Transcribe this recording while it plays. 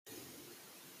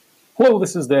Hello,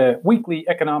 this is the weekly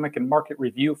economic and market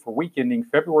review for week ending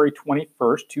February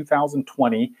 21st,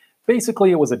 2020.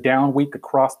 Basically, it was a down week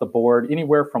across the board,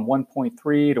 anywhere from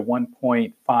 1.3 to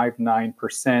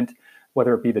 1.59%,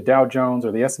 whether it be the Dow Jones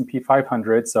or the S&P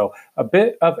 500. So a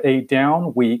bit of a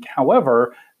down week.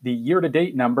 However, the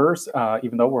year-to-date numbers,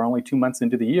 even though we're only 2 months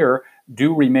into the year,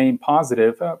 do remain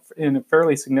positive in a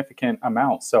fairly significant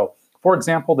amount. So for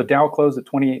example, the Dow closed at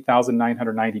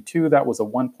 28,992. That was a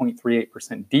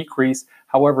 1.38% decrease.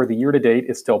 However, the year to date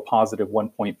is still positive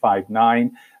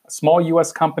 1.59. Small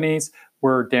U.S. companies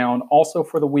were down also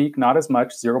for the week, not as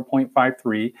much,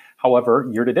 0.53. However,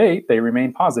 year to date, they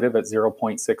remain positive at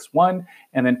 0.61.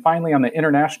 And then finally, on the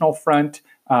international front,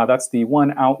 that's the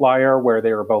one outlier where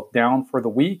they were both down for the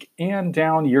week and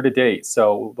down year to date.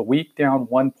 So the week down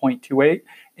 1.28,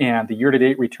 and the year to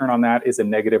date return on that is a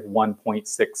negative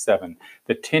 1.67.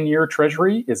 The 10-year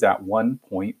treasury is at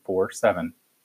 1.47.